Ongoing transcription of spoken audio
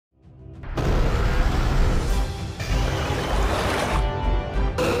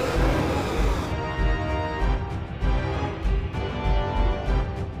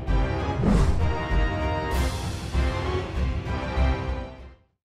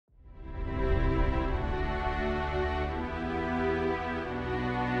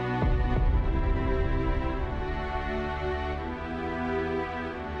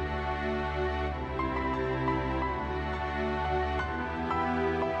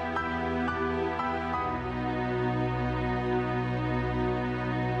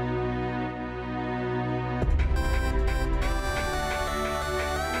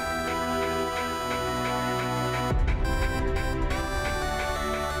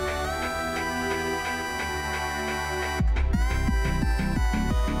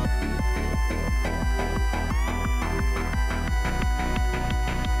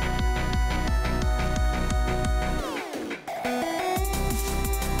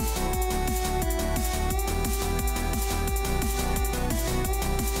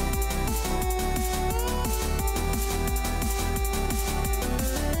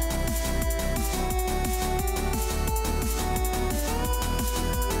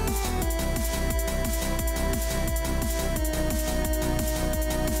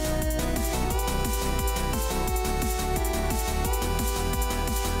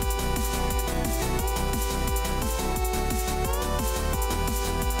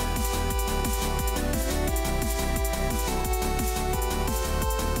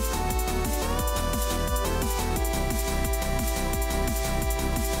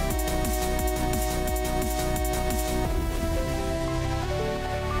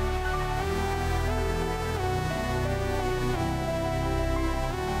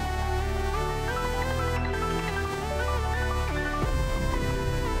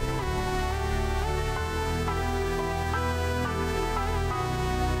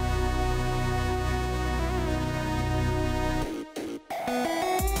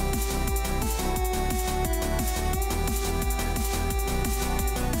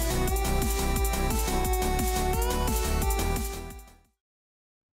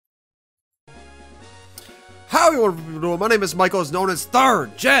Howdy, what are people doing? My name is Michael, is known as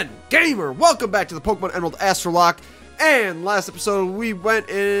ThirdGenGamer. Welcome back to the Pokemon Emerald Astrolocke. And last episode, we went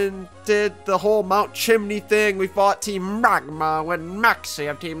and did the whole Mount Chimney thing. We fought Team Magma, went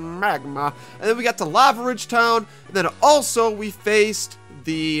Maxi of Team Magma. And then we got to Lava Ridge Town. And then also, we faced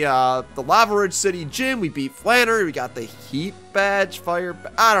the Lava Ridge City Gym. We beat Flannery. We got the Heat Badge, Fire...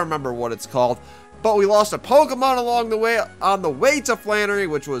 I don't remember what it's called. But we lost a Pokemon along the way, on the way to Flannery,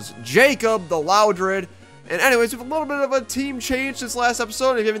 which was Jacob, the Loudred. And anyways, we have a little bit of a team change this last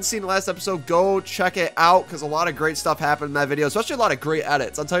episode. If you haven't seen the last episode, go check it out, because a lot of great stuff happened in that video, especially a lot of great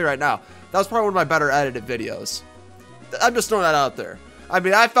edits. I'll tell you right now, that was probably one of my better edited videos. I'm just throwing that out there. I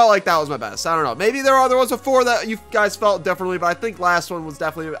mean, I felt like that was my best. I don't know. Maybe there were other ones before that you guys felt differently, but I think last one was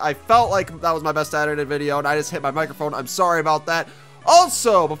definitely, I felt like that was my best edited video, and I just hit my microphone. I'm sorry about that.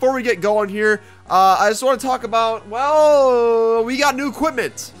 Also, before we get going here, I just want to talk about, well, we got new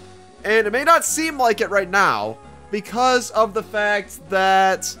equipment. And it may not seem like it right now because of the fact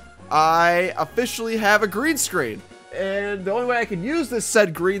that I officially have a green screen. And the only way I can use this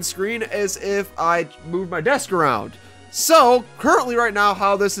said green screen is if I move my desk around. So currently right now,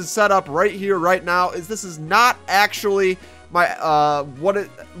 how this is set up right here, right now, is this is not actually my, what it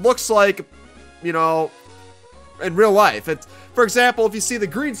looks like, you know, in real life. It's, for example, if you see the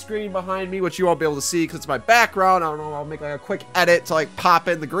green screen behind me, which you won't be able to see because it's my background, I don't know, I'll make like a quick edit to like pop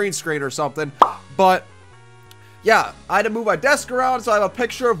in the green screen or something. But yeah, I had to move my desk around, so I have a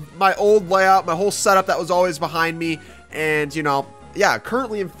picture of my old layout, my whole setup that was always behind me, and you know, yeah,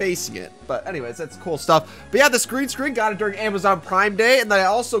 currently I'm facing it. But anyways, that's cool stuff. But yeah, this green screen, got it during Amazon Prime Day, and then I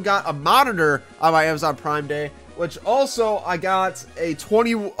also got a monitor on my Amazon Prime Day, which also I got a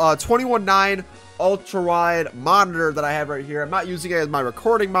 21.9 ultra-wide monitor that I have right here. I'm not using it as my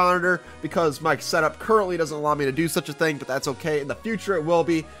recording monitor because my setup currently doesn't allow me to do such a thing, but that's okay. In the future, it will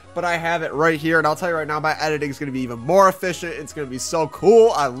be, but I have it right here, and I'll tell you right now, my editing is going to be even more efficient. It's going to be so cool.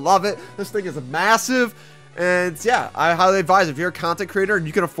 I love it. This thing is massive, and yeah, I highly advise if you're a content creator and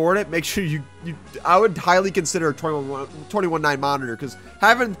you can afford it, make sure I would highly consider a 21.9 monitor, because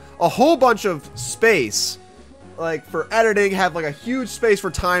having a whole bunch of space, like for editing, have like a huge space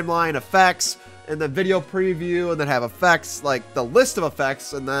for timeline, effects, and then video preview, and then have effects, like the list of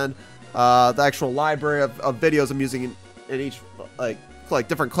effects, and then the actual library of videos I'm using in each, like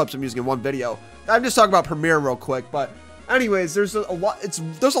different clips I'm using in one video. I'm just talking about Premiere real quick, but anyways, there's a lot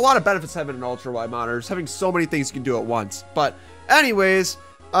of benefits to having an ultra wide monitor. It's having so many things you can do at once. But anyways,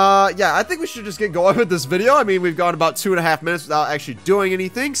 yeah, I think we should just get going with this video. I mean, we've gone about 2.5 minutes without actually doing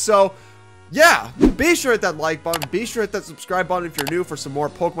anything, so yeah, be sure to hit that like button, be sure to hit that subscribe button if you're new for some more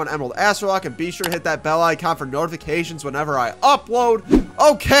Pokemon Emerald Astrolocke, and be sure to hit that bell icon for notifications whenever I upload.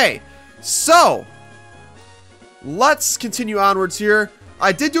 Okay, so let's continue onwards here.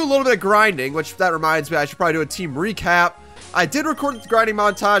 I did do a little bit of grinding, which that reminds me, I should probably do a team recap. I did record the grinding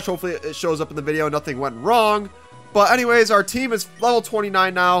montage. Hopefully it shows up in the video, nothing went wrong. But anyways, our team is level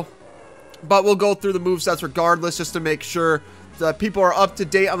 29 now, but we'll go through the movesets regardless just to make sure that people are up to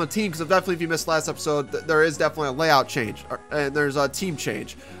date on the team, because definitely if you missed last episode, there is definitely a layout change, and there's a team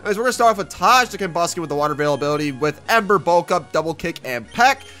change. Anyways, we're going to start off with Taj the Combuskin with the water availability, with Ember, Bulk Up, Double Kick, and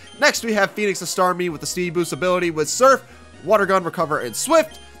Peck. Next, we have Phoenix the Starmie with the Speed Boost ability, with Surf, Water Gun, Recover, and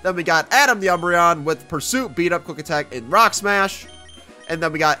Swift. Then we got Adam the Umbreon with Pursuit, Beat Up, Quick Attack, and Rock Smash. And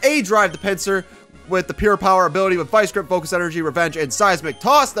then we got A-Drive the Pinsir with the Pure Power ability, with Vice Grip, Focus Energy, Revenge, and Seismic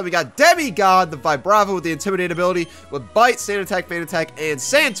Toss. Then we got Demigod, the Vibrava with the Intimidate ability, with Bite, Sand Attack, Feint Attack, and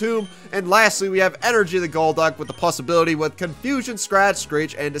Sand Tomb. And lastly, we have Energy, the Golduck, with the Plus ability, with Confusion, Scratch,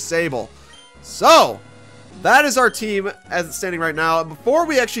 Screech, and Disable. So that is our team as it's standing right now. And before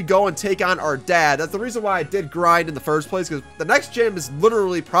we actually go and take on our dad, that's the reason why I did grind in the first place, because the next gym is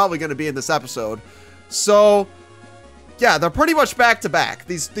literally probably going to be in this episode. So yeah, they're pretty much back to back,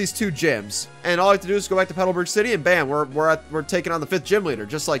 these two gyms, and all I have to do is go back to Petalburg City, and bam, we're taking on the 5th gym leader,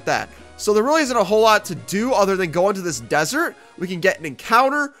 just like that. So there really isn't a whole lot to do other than go into this desert. We can get an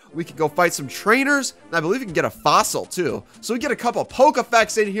encounter, we can go fight some trainers, and I believe we can get a fossil too. So we get a couple of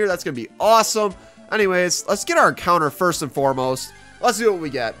Pokeffects in here. That's gonna be awesome. Anyways, let's get our encounter first and foremost. Let's see what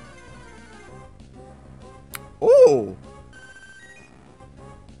we get. Ooh,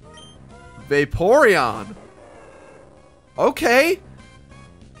 Vaporeon. Okay.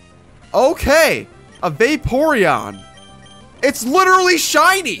 Okay. A Vaporeon. It's literally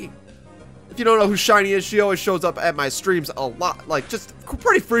shiny. If you don't know who Shiny is, she always shows up at my streams a lot, like just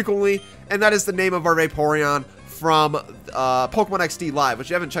pretty frequently. And that is the name of our Vaporeon from Pokemon XD Live, which if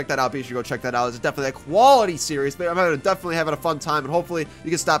you haven't checked that out, be sure to go check that out. It's definitely a quality series. I'm definitely having a fun time, and hopefully you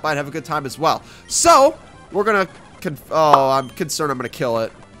can stop by and have a good time as well. So we're gonna, oh, I'm concerned I'm gonna kill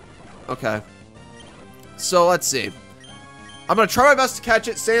it. Okay. So let's see. I'm going to try my best to catch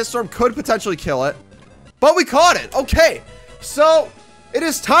it. Sandstorm could potentially kill it. But we caught it. Okay. So it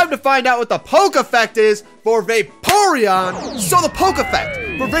is time to find out what the Pokeffect is for Vaporeon. So the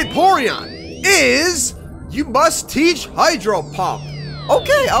Pokeffect for Vaporeon is you must teach Hydro Pump.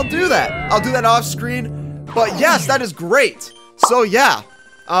 Okay, I'll do that. I'll do that off screen. But yes, that is great. So yeah.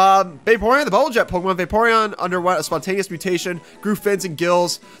 Vaporeon, the Bubble Jet Pokemon, Vaporeon underwent a spontaneous mutation, grew fins and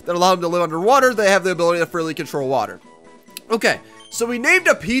gills that allowed him to live underwater. They have the ability to freely control water. Okay, so we named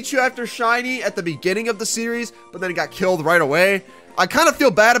a Pichu after Shiny at the beginning of the series, but then it got killed right away. I kind of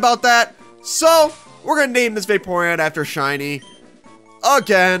feel bad about that, so we're going to name this Vaporeon after Shiny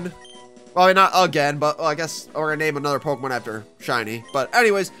again. Well, not again, but well, I guess we're going to name another Pokemon after Shiny. But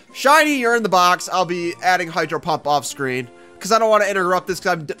anyways, Shiny, you're in the box. I'll be adding Hydro Pump off screen because I don't want to interrupt this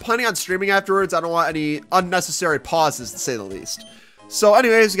because I'm planning on streaming afterwards. I don't want any unnecessary pauses, to say the least. So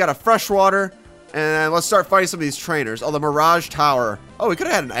anyways, we got a Freshwater. And let's start fighting some of these trainers. Oh, the Mirage Tower. Oh, we could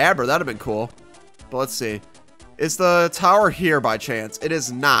have had an Aber. That would have been cool. But let's see. Is the tower here by chance? It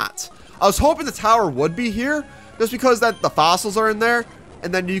is not. I was hoping the tower would be here just because that the fossils are in there.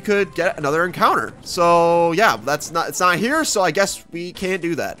 And then you could get another encounter. So, yeah, it's not here. So, I guess we can't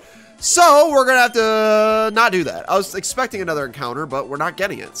do that. So, we're going to have to not do that. I was expecting another encounter, but we're not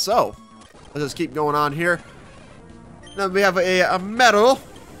getting it. So, let's just keep going on here. Then we have a medal.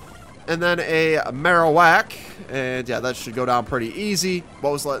 And then a Marowak. And yeah, that should go down pretty easy.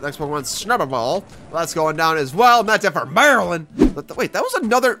 What was the next Pokemon? Snubbull. Well, that's going down as well. And that's it for Maryland. But wait, that was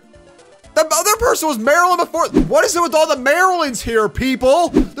another... The other person was Maryland before. What is it with all the Marylands here, people?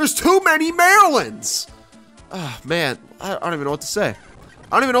 There's too many Marylands. Oh, man. I don't even know what to say.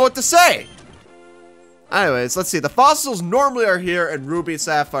 I don't even know what to say. Anyways, let's see. The fossils normally are here in Ruby and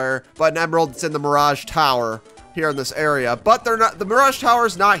Sapphire. But in Emerald, it's in the Mirage Tower here in this area, but they're not. The Mirage Tower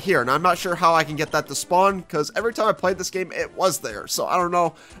is not here, and I'm not sure how I can get that to spawn because every time I played this game, it was there. So I don't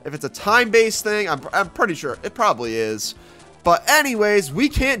know if it's a time-based thing. I'm pretty sure it probably is. But anyways, we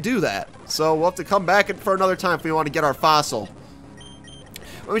can't do that, so we'll have to come back for another time if we want to get our fossil.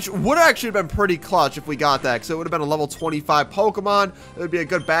 Which would have actually been pretty clutch if we got that, because it would have been a level 25 Pokemon. It would be a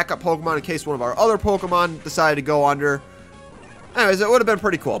good backup Pokemon in case one of our other Pokemon decided to go under. Anyways, it would have been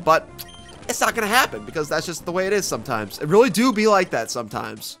pretty cool, but it's not gonna happen because that's just the way it is sometimes. It really do be like that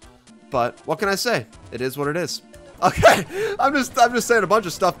sometimes. But what can I say? It is what it is. Okay, I'm just saying a bunch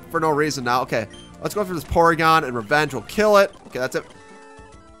of stuff for no reason now. Okay, let's go for this Porygon and Revenge will kill it. Okay, that's it.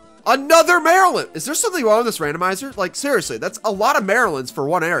 Another Maryland! Is there something wrong with this randomizer? Like, seriously, that's a lot of Marylands for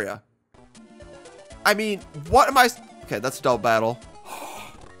one area. I mean, what am I... Okay, that's a double battle.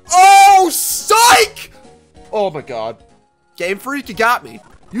 Oh, psych! Oh my god. Game Freak, you got me.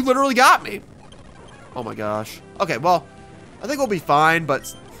 You literally got me. Oh my gosh. Okay, well, I think we'll be fine,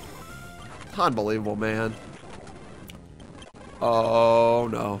 but... Unbelievable, man. Oh,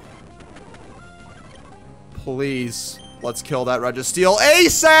 no. Please, let's kill that Registeel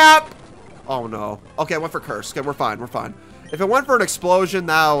ASAP! Oh, no. Okay, I went for Curse. Okay, we're fine, we're fine. If it went for an explosion,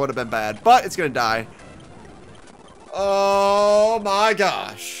 that would have been bad, but it's gonna die. Oh my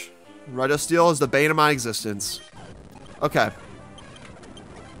gosh. Registeel is the bane of my existence. Okay.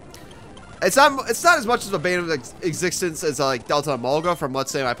 It's not as much as a bane of existence as like Delta Emolga from,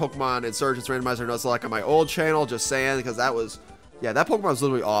 let's say, my Pokemon Insurgence Randomizer Nuzlocke on my old channel. Just saying, because that was, yeah, that Pokemon was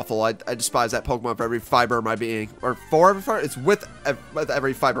literally awful. I despise that Pokemon for every fiber of my being, or for every fiber. It's with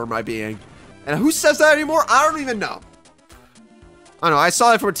every fiber of my being. And who says that anymore? I don't even know. I don't know. I saw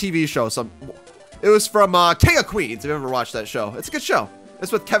that from a TV show. It was from King of Queens. If you ever watched that show, it's a good show.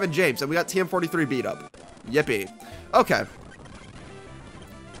 It's with Kevin James, and we got TM43 beat up. Yippee. Okay.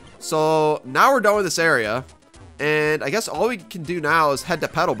 So now we're done with this area, and I guess all we can do now is head to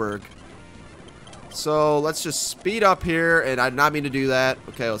Petalburg. So let's just speed up here, and I did not mean to do that.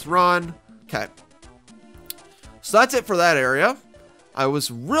 Okay, let's run. Okay. So that's it for that area. I was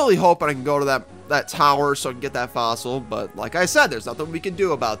really hoping I can go to that tower so I can get that fossil, but like I said, there's nothing we can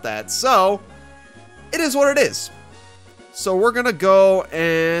do about that. So it is what it is. So we're gonna go,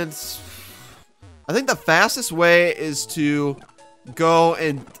 and I think the fastest way is to go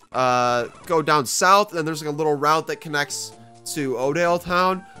and go down south, and then there's like a little route that connects to Odale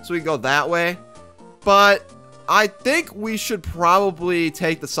Town, so we can go that way. But I think we should probably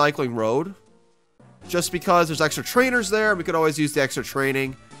take the cycling road, just because there's extra trainers there. We could always use the extra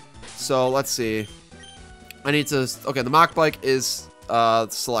training. So let's see. I need to, okay, the Mach Bike is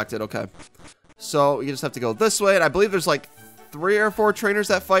selected. Okay, so you just have to go this way, and I believe there's like 3 or 4 trainers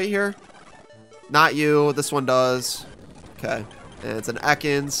that fight here. Not you, this one does. Okay, and it's an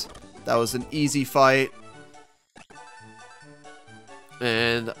Ekans. That was an easy fight.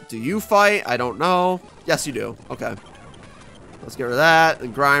 And do you fight? I don't know. Yes, you do. Okay. Let's get rid of that.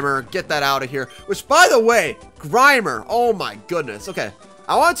 And Grimer, get that out of here. Which, by the way, Grimer, oh my goodness. Okay,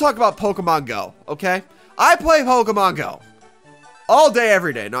 I want to talk about Pokemon Go, okay? I play Pokemon Go all day,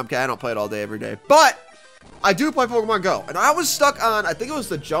 every day. No, I'm kidding. I don't play it all day, every day. But I do play Pokemon Go. And I was stuck on, I think it was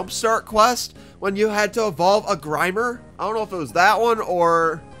the Jumpstart quest when you had to evolve a Grimer. I don't know if it was that one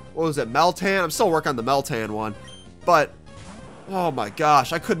or, what was it, Meltan? I'm still working on the Meltan one. But, oh my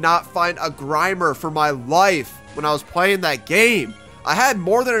gosh, I could not find a Grimer for my life when I was playing that game. I had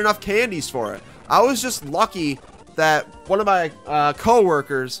more than enough candies for it. I was just lucky that one of my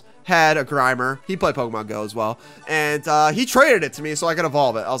co-workers had a Grimer. He played Pokemon Go as well. And he traded it to me so I could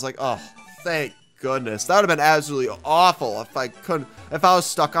evolve it. I was like, oh, thank goodness. That would have been absolutely awful if I was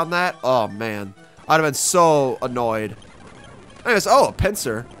stuck on that. Oh, man. I'd have been so annoyed. Anyways, oh, a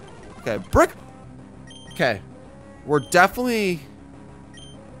Pinsir. Okay, Brick. Okay. We're definitely...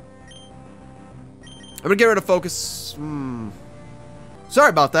 I'm gonna get rid of focus. Sorry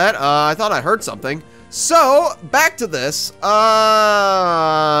about that. I thought I heard something. So, back to this. I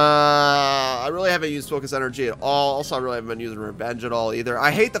really haven't used focus energy at all. Also, I really haven't been using revenge at all either. I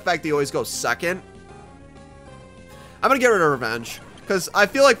hate the fact that you always go second. I'm gonna get rid of revenge because I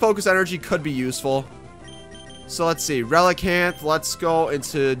feel like focus energy could be useful. So let's see. Relicanth. Let's go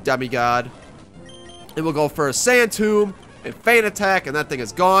into Demigod. And we'll go for a Sand Tomb and Feint Attack, and that thing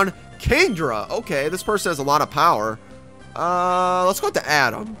is gone. Kingdra. Okay, this person has a lot of power. Let's go to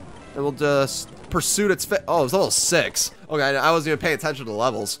Adam. And we'll just Pursuit its fit. Oh, it's level 6. Okay, I wasn't even paying attention to the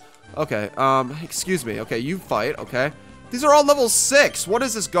levels. Okay, excuse me. Okay, you fight. Okay. These are all level 6. What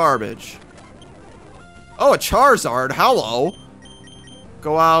is this garbage? Oh, a Charizard. Hello.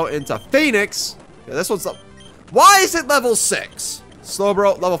 Go out into Phoenix. Okay, this one's up. Why is it level 6?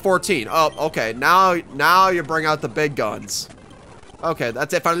 Slowbro, level 14. Oh, okay. Now you bring out the big guns. Okay,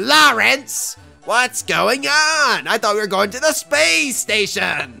 that's it for Lawrence. What's going on? I thought we were going to the space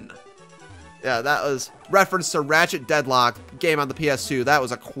station. Yeah, that was reference to Ratchet Deadlock game on the PS2. That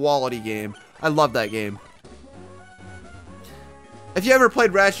was a quality game. I love that game. If you ever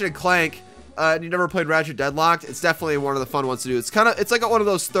played Ratchet and Clank, and you never played Ratchet Deadlocked, it's definitely one of the fun ones to do. It's like one of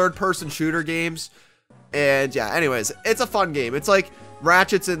those third-person shooter games. And yeah, anyways, it's a fun game. It's like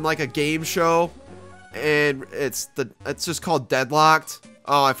Ratchet's in like a game show, and it's just called Deadlocked.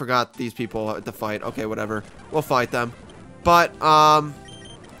 Oh, I forgot these people at the fight. Okay, whatever. We'll fight them. But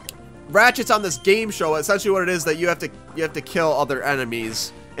Ratchet's on this game show. Essentially, what it is that you have to kill other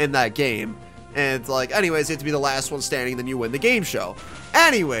enemies in that game. And like, anyways, you have to be the last one standing, then you win the game show.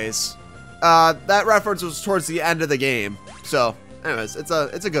 Anyways, that reference was towards the end of the game. So, anyways, it's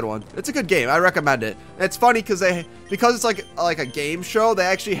a good one. It's a good game. I recommend it. And it's funny because it's like a game show. They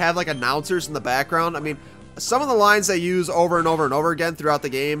actually have like announcers in the background. I mean, some of the lines they use over and over and over again throughout the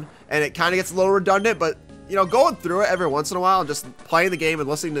game, and it kind of gets a little redundant. But you know, going through it every once in a while and just playing the game and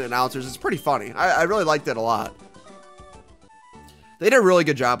listening to the announcers, it's pretty funny. I really liked it a lot. They did a really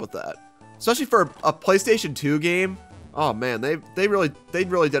good job with that, especially for a PlayStation 2 game. Oh man, they really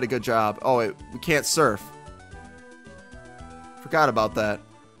did a good job. Oh wait, we can't surf. Forgot about that.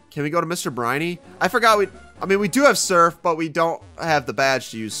 Can we go to Mr. Briny? I forgot I mean, we do have surf, but we don't have the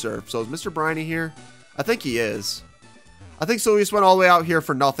badge to use surf. So is Mr. Briny here? I think he is. I think so. We just went all the way out here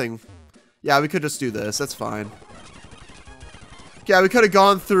for nothing. Yeah, we could just do this. That's fine. Yeah, we could have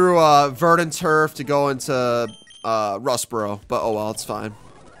gone through Verdant Turf to go into Rustboro, but oh well, it's fine.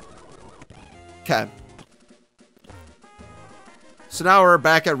 Okay. So now we're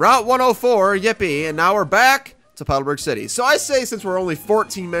back at Route 104, yippee, and now we're back to Petalburg City. So I say, since we're only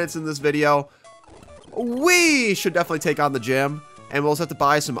 14 minutes in this video, we should definitely take on the gym, and we'll just have to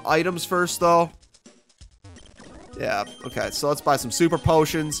buy some items first, though. Yeah, okay, so let's buy some super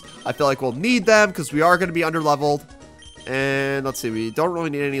potions. I feel like we'll need them, because we are going to be under-leveled. And let's see, we don't really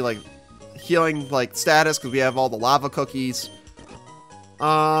need any, like, healing, like, status, because we have all the lava cookies.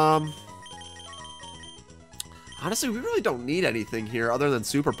 Honestly, we really don't need anything here other than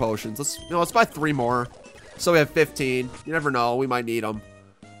super potions. Let's buy 3 more. So we have 15. You never know, we might need them.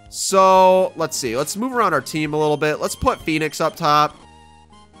 So, let's see. Let's move around our team a little bit. Let's put Phoenix up top.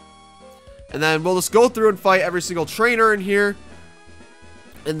 And then we'll just go through and fight every single trainer in here.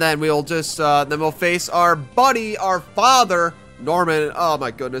 And then we'll just, then we'll face our buddy, our father, Norman. Oh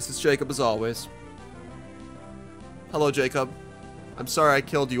my goodness, it's Jacob as always. Hello, Jacob. I'm sorry I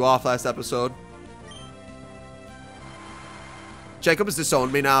killed you off last episode. Jacob has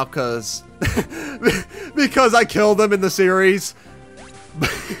disowned me now because I killed him in the series.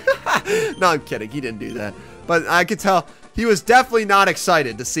 No, I'm kidding. He didn't do that. But I could tell he was definitely not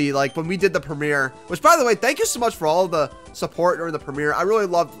excited to see, like, when we did the premiere. Which, by the way, thank you so much for all of the support during the premiere. I really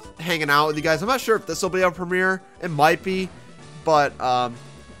loved hanging out with you guys. I'm not sure if this will be a premiere. It might be. But, I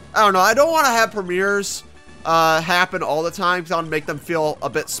don't know. I don't want to have premieres happen all the time because I want to make them feel a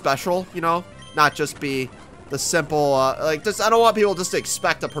bit special, you know? Not just be the simple, like, just, I don't want people just to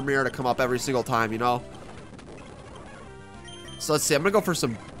expect a premiere to come up every single time, you know? So let's see. I'm going to go for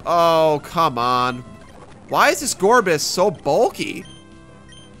some... Oh, come on. Why is this Gorbis so bulky?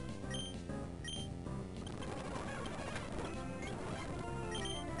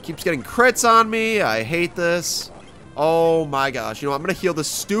 Keeps getting crits on me. I hate this. Oh my gosh. You know, I'm going to heal this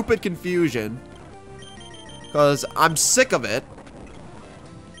stupid confusion. Because I'm sick of it.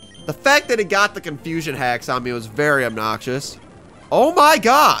 The fact that it got the confusion hacks on me was very obnoxious. Oh my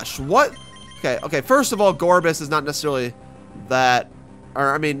gosh. What? Okay. First of all, Gorbis is not necessarily that...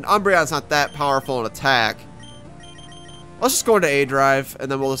 Or, I mean, Umbreon's not that powerful in attack. Let's just go into A drive,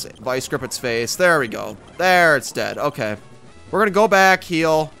 and then we'll just Vice Grip its face. There we go. There, it's dead. Okay. We're going to go back,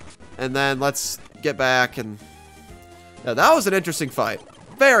 heal, and then let's get back. And yeah, that was an interesting fight.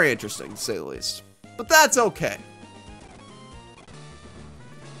 Very interesting, to say the least. But that's okay.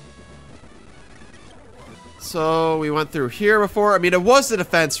 So, we went through here before. I mean, it was the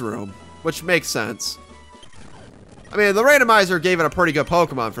defense room, which makes sense. I mean, the randomizer gave it a pretty good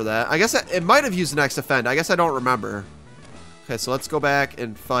Pokemon for that. I guess it might have used the next defend. I guess I don't remember. Okay, so let's go back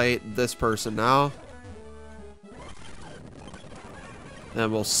and fight this person now.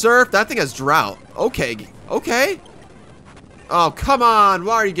 And we'll surf. That thing has drought. Okay. Okay. Oh, come on.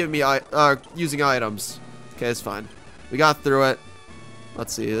 Why are you giving me using items? Okay, it's fine. We got through it.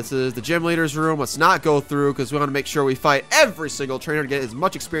 Let's see. This is the gym leader's room. Let's not go through because we want to make sure we fight every single trainer to get as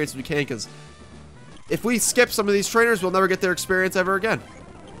much experience as we can, because if we skip some of these trainers, we'll never get their experience ever again.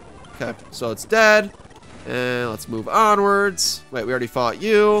 Okay, so it's dead. And let's move onwards. Wait, we already fought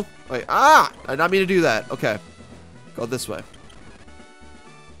you. Wait, I did not mean to do that. Okay, go this way.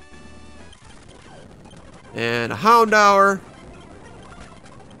 And a Houndour.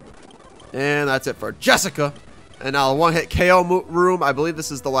 And that's it for Jessica. And now a one-hit KO room. I believe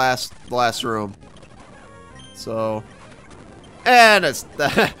this is the last room. So, and it's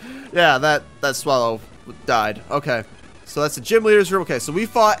yeah, that Swallow died. Okay, so that's the gym leader's room. Okay, so we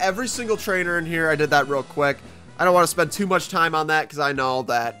fought every single trainer in here. I did that real quick. I don't want to spend too much time on that because I know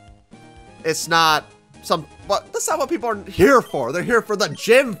that it's not that's not what people are here for. They're here for the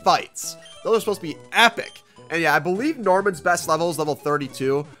gym fights. Those are supposed to be epic. And yeah, I believe Norman's best level is level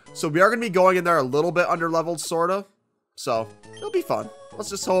 32. So we are going to be going in there a little bit under-leveled, sort of. So, it'll be fun. Let's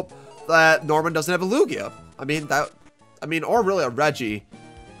just hope that Norman doesn't have a Lugia. Or really a Reggie.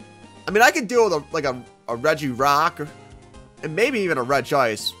 I mean, I could deal with a Reggie Rock, and maybe even a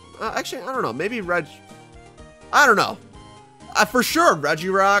Regice. Actually, I don't know. Maybe I don't know. For sure, Reggie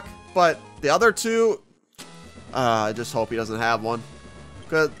Rock, but the other two, I just hope he doesn't have one.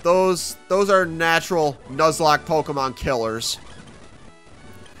 Because those are natural Nuzlocke Pokemon killers.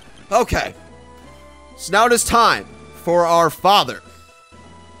 Okay, so now it is time for our father.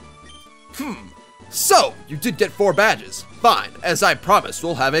 So, you did get 4 badges. Fine, as I promised,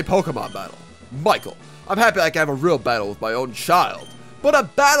 we'll have a Pokemon battle. Michael, I'm happy I can have a real battle with my own child. But a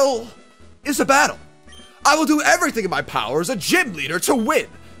battle is a battle. I will do everything in my power as a gym leader to win.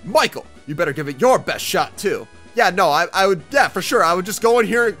 Michael, you better give it your best shot too. Yeah, no, I would, yeah, for sure. I would just go in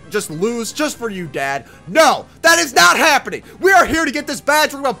here and just lose just for you, Dad. No, that is not happening. We are here to get this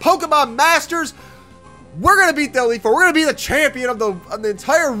badge. We're going to Pokemon Masters. We're going to beat the Elite Four. We're going to be the champion of the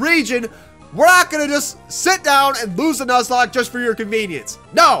entire region. We're not going to just sit down and lose the Nuzlocke just for your convenience.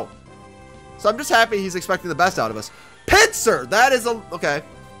 No. So I'm just happy he's expecting the best out of us. Pinsir, that is okay.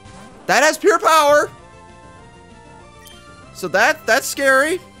 That has pure power. So that's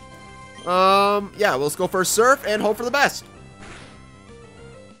scary. Yeah, let's go for a surf and hope for the best.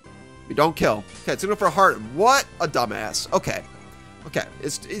 We don't kill. Okay, it's gonna go for a heart. What a dumbass. Okay. Okay,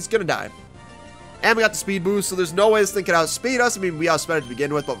 he's gonna die. And we got the speed boost, so there's no way this thing can outspeed us. I mean, we outsped it to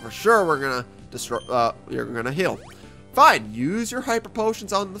begin with, but for sure we're gonna destroy. You're gonna heal. Fine. Use your hyper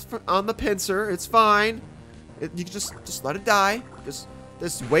potions on the Pinsir. It's fine. You can just let it die. Just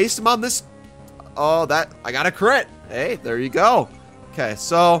waste them on this. Oh, I got a crit. Hey, there you go. Okay,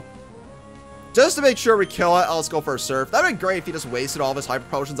 so just to make sure we kill it, let's go for a surf. That'd be great if he just wasted all of his hyper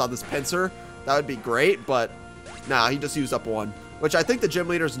potions on this Pinsir. That would be great, but nah, he just used up one, which I think the gym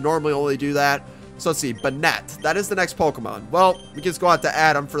leaders normally only do that. So let's see, Banette. That is the next Pokemon. Well, we can just go out to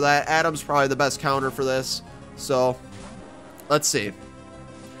Adam for that. Adam's probably the best counter for this. So let's see. And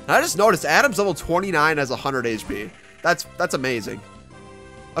I just noticed Adam's level 29 has 100 HP. That's amazing.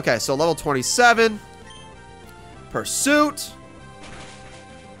 Okay, so level 27. Pursuit.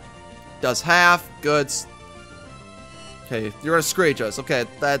 Does half. Good. Okay, you're gonna screech us. Okay,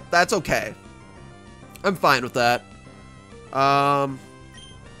 that's okay. I'm fine with that. Go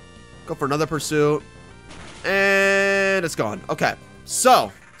for another pursuit. And it's gone. Okay.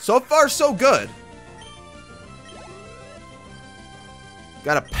 So far so good.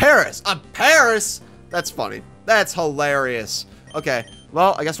 Got a Paris. A Paris? That's funny. That's hilarious. Okay.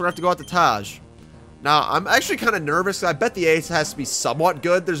 Well, I guess we're gonna have to go out to Taj. Now, I'm actually kind of nervous. I bet the ace has to be somewhat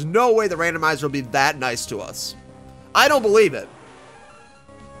good. There's no way the randomizer will be that nice to us. I don't believe it.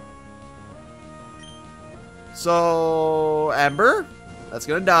 So, Ember. That's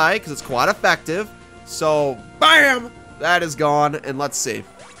going to die because it's quite effective. So, bam! That is gone. And let's see.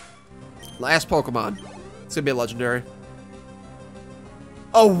 Last Pokemon. It's going to be a legendary.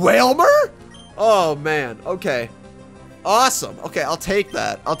 A Whalmer? Oh, man. Okay. Awesome. Okay, I'll take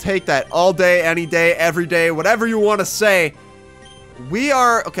that. I'll take that all day, any day, every day, whatever you want to say. We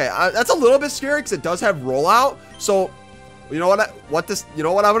are okay. That's a little bit scary because it does have rollout. So, you know what? You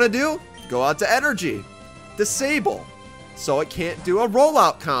know what I'm gonna do? Go out to energy, disable, so it can't do a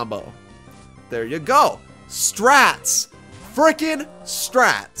rollout combo. There you go. Strats, freaking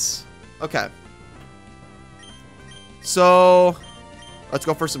strats. Okay. So, let's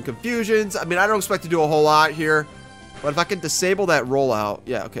go for some confusions. I mean, I don't expect to do a whole lot here. But if I can disable that rollout,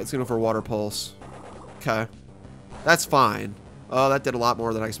 yeah, okay, it's gonna go for water pulse. Okay, that's fine. Oh, that did a lot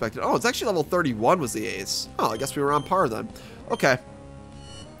more than I expected. Oh, it's actually level 31 was the ace. Oh, I guess we were on par then. Okay,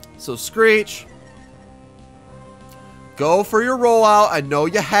 so Screech, go for your rollout. I know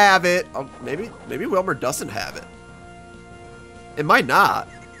you have it. Oh, maybe Wilmer doesn't have it. It might not.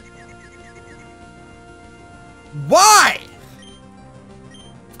 Why?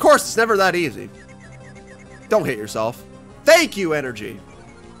 Of course, it's never that easy. Don't hit yourself. Thank you, energy.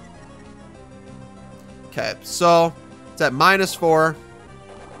 Okay, so it's at -4.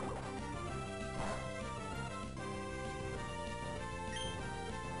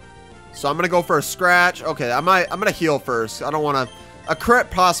 So I'm gonna go for a scratch. Okay, I'm gonna heal first. I don't want to. A crit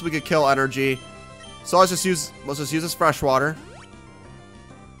possibly could kill energy. So let's just use this fresh water.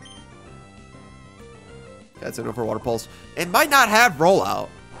 That's enough for water pulse. It might not have rollout.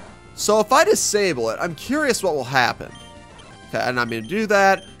 So if I disable it, I'm curious what will happen. Okay, and I'm going to do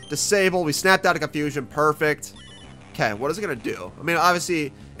that. Disable. We snapped out of confusion. Perfect. Okay, what is it going to do? I mean,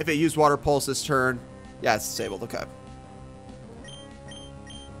 obviously, if it used water pulse this turn, yeah, it's disabled. Okay.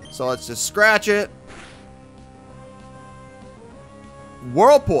 So let's just scratch it.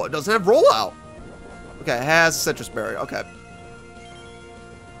 Whirlpool. It doesn't have rollout. Okay, it has citrus berry. Okay.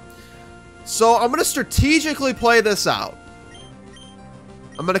 So I'm going to strategically play this out.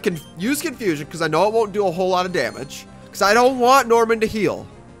 I'm going to use confusion because I know it won't do a whole lot of damage. Because I don't want Norman to heal.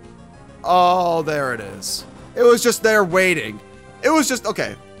 Oh, there it is. It was just there waiting. It was just,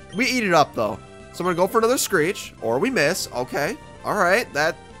 okay. We eat it up though. So I'm going to go for another Screech. Or we miss. Okay. Alright.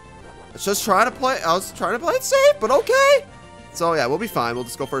 Let's just try to play. I was trying to play it safe, but okay. So yeah, we'll be fine. We'll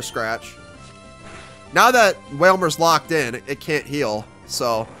just go for a scratch. Now that Whalmer's locked in, it can't heal.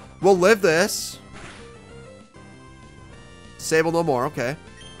 So we'll live this. Disable no more. Okay.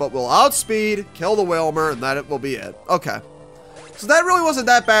 But we'll outspeed, kill the Whalmer, and that will be it. Okay. So that really wasn't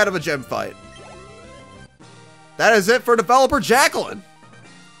that bad of a gym fight. That is it for developer Jacqueline.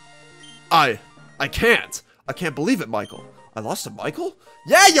 I can't. I can't believe it, Michael. I lost to Michael?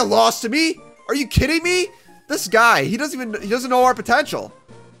 Yeah, you lost to me. Are you kidding me? This guy, he doesn't know our potential.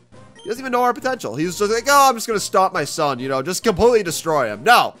 He doesn't even know our potential. He's just like, oh, I'm just gonna stop my son, you know, just completely destroy him.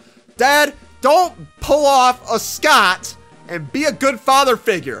 No, Dad, don't pull off a Scott and be a good father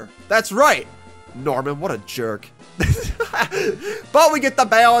figure. That's right. Norman, what a jerk. But we get the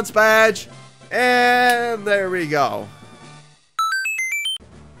balance badge. And there we go.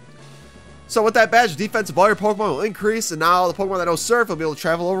 So with that badge, defense of all your Pokemon will increase. And now the Pokemon that know Surf will be able to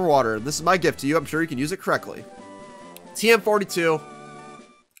travel over water. And this is my gift to you. I'm sure you can use it correctly. TM42.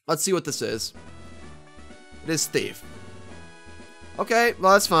 Let's see what this is. It is Thief. Okay,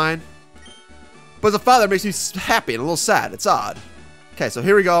 well that's fine. But as a father, it makes me happy and a little sad. It's odd. Okay, so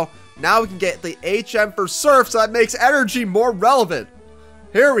here we go. Now we can get the HM for Surf, so that makes energy more relevant.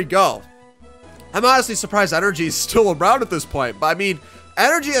 Here we go. I'm honestly surprised energy is still around at this point. But I mean,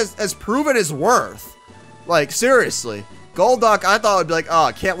 energy has proven his worth. Like, seriously. Golduck, I thought it would be like, oh,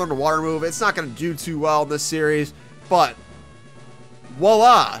 I can't learn a water move. It's not going to do too well in this series. But,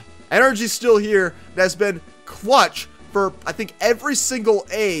 voila. Energy's still here. It has been clutch for, I think, every single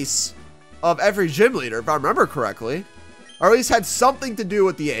ace of every gym leader, if I remember correctly. Or at least had something to do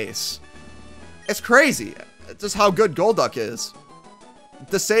with the ace. It's crazy. It's just how good Golduck is.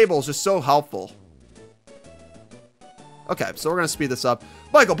 Disable is just so helpful. Okay, so we're going to speed this up.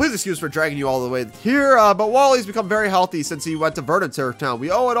 Michael, please excuse for dragging you all the way here, but Wally's become very healthy since he went to Verdantera Town.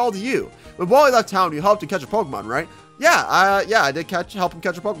 We owe it all to you. When Wally left town, you helped him catch a Pokemon, right? Yeah, I did help him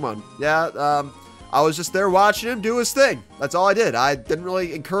catch a Pokemon. Yeah, I was just there watching him do his thing. That's all I did. I didn't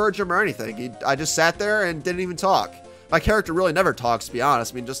really encourage him or anything. I just sat there and didn't even talk. My character really never talks, to be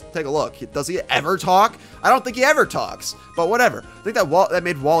honest. I mean, just take a look. Does he ever talk? I don't think he ever talks, but whatever. I think that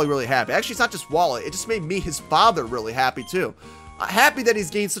made Wally really happy. Actually, it's not just Wally. It just made me, his father, really happy, too. Happy that he's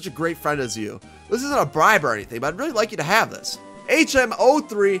gained such a great friend as you. This isn't a bribe or anything, but I'd really like you to have this.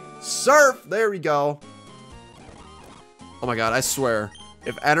 HM03 Surf. There we go. Oh my god, I swear.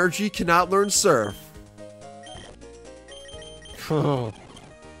 If Energy cannot learn Surf.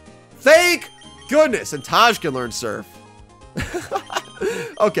 Thank goodness. And Taj can learn Surf.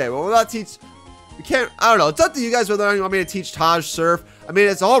 Okay, well, we'll not teach. We can't. I don't know. It's up to you guys whether you want me to teach Taj Surf. I mean,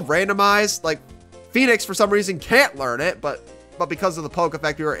 it's all randomized. Like, Phoenix, for some reason, can't learn it, but because of the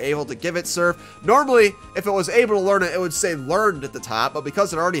Pokeffect, we were able to give it Surf. Normally, if it was able to learn it, it would say learned at the top, but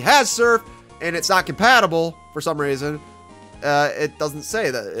because it already has Surf and it's not compatible for some reason, it doesn't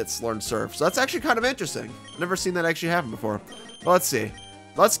say that it's learned Surf. So that's actually kind of interesting. Never seen that actually happen before. But let's see.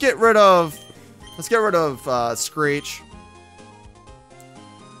 Let's get rid of Screech.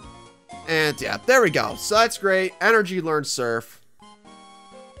 And yeah, there we go. So that's great. Energy learned Surf.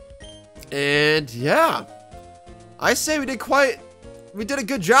 And yeah, I say we did a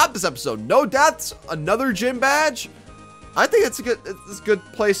good job this episode. No deaths, another gym badge. I think it's a good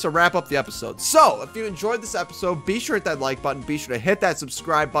place to wrap up the episode. So if you enjoyed this episode, be sure to hit that like button. Be sure to hit that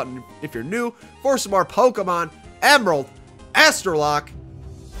subscribe button if you're new for some more Pokemon Emerald Astrolocke.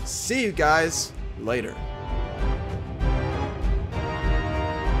 See you guys later.